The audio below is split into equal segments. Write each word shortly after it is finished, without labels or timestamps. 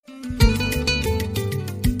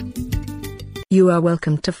You are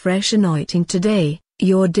welcome to Fresh Anointing Today,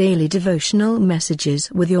 your daily devotional messages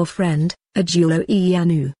with your friend, Ajulo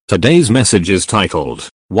Iyanu. Today's message is titled,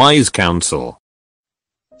 Wise Counsel.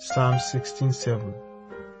 Psalm 16:7.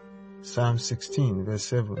 Psalm 16 verse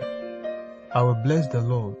 7. I will bless the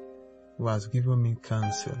Lord who has given me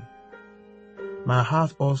counsel. My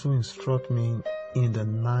heart also instruct me in the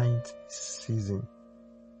night season.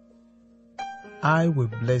 I will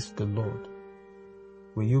bless the Lord.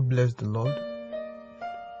 Will you bless the Lord?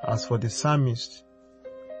 As for the psalmist,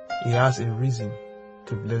 he has a reason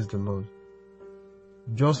to bless the Lord.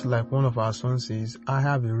 Just like one of our sons says, I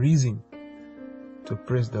have a reason to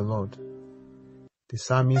praise the Lord. The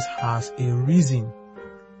psalmist has a reason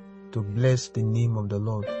to bless the name of the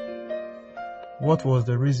Lord. What was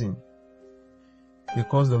the reason?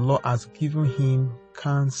 Because the Lord has given him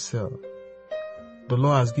counsel. The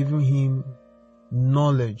Lord has given him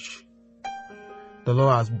knowledge. The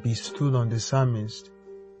Lord has bestowed on the psalmist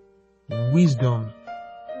wisdom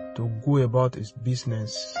to go about his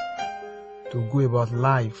business, to go about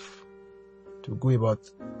life, to go about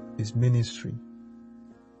his ministry.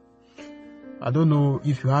 I don't know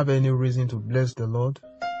if you have any reason to bless the Lord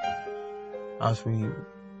as we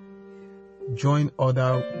join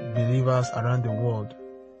other believers around the world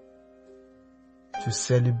to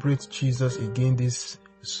celebrate Jesus again this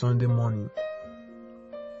Sunday morning.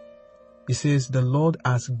 It says the Lord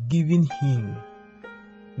has given him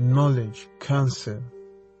knowledge, counsel.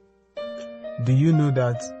 Do you know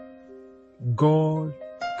that God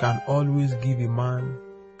can always give a man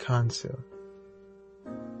counsel?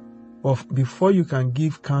 But before you can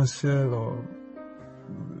give counsel or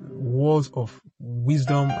words of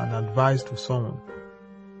wisdom and advice to someone,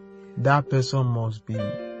 that person must be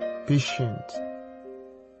patient,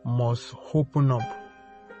 must open up,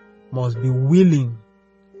 must be willing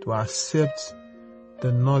to accept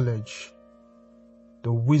the knowledge,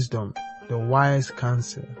 the wisdom, the wise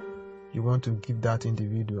counsel you want to give that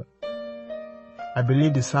individual. I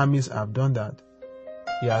believe the psalmist have done that.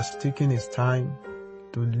 He has taken his time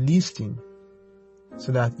to listen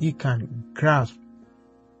so that he can grasp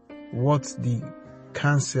what the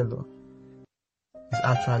counselor is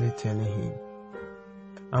actually telling him.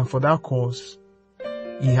 And for that cause,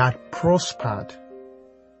 he had prospered.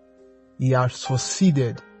 He had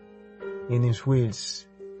succeeded in his ways.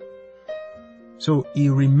 So he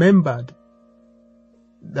remembered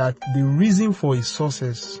that the reason for his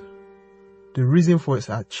success, the reason for his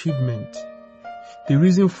achievement, the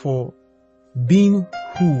reason for being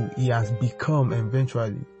who he has become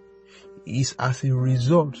eventually is as a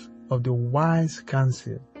result of the wise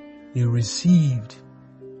counsel he received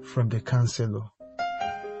from the counselor,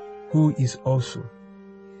 who is also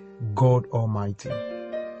God Almighty.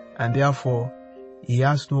 And therefore, he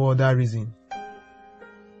has no other reason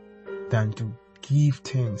than to give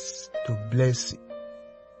thanks, to bless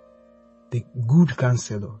the good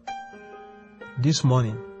counselor. This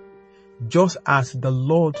morning, just as the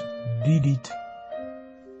Lord did it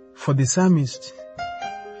for the psalmist,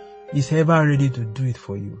 He's ever ready to do it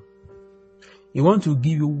for you. He wants to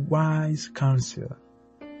give you wise counsel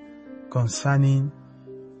concerning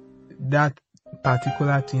that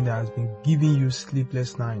particular thing that has been giving you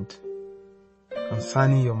sleepless night,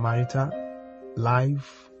 concerning your marital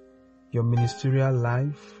life, your ministerial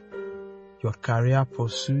life, your career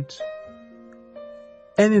pursuit,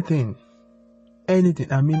 anything.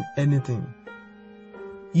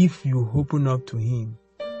 If you open up to Him,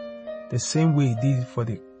 the same way He did it for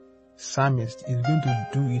the psalmist, He's going to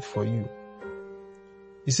do it for you.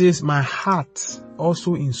 He says, my heart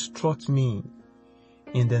also instructs me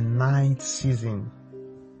in the night season.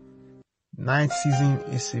 Night season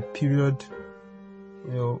is a period,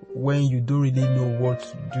 when you don't really know what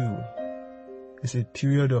to do. It's a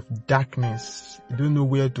period of darkness. You don't know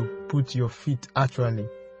where to put your feet actually.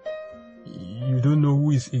 You don't know who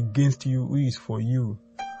is against you, who is for you.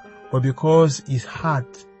 But because his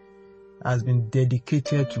heart has been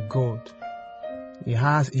dedicated to God, he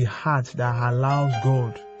has a heart that allows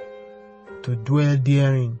God to dwell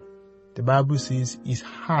therein. The Bible says his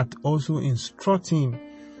heart also instructs him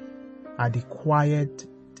at the quiet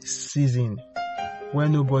season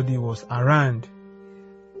when nobody was around.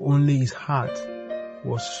 Only his heart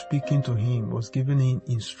was speaking to him, was giving him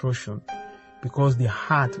instruction, because the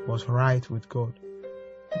heart was right with God.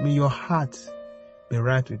 May your heart be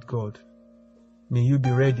right with God. May you be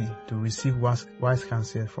ready to receive wise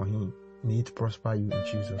counsel from Him. May it prosper you in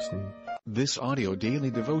Jesus' name. This audio daily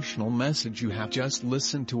devotional message you have just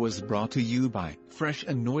listened to was brought to you by Fresh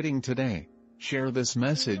Anointing Today. Share this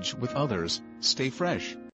message with others. Stay fresh.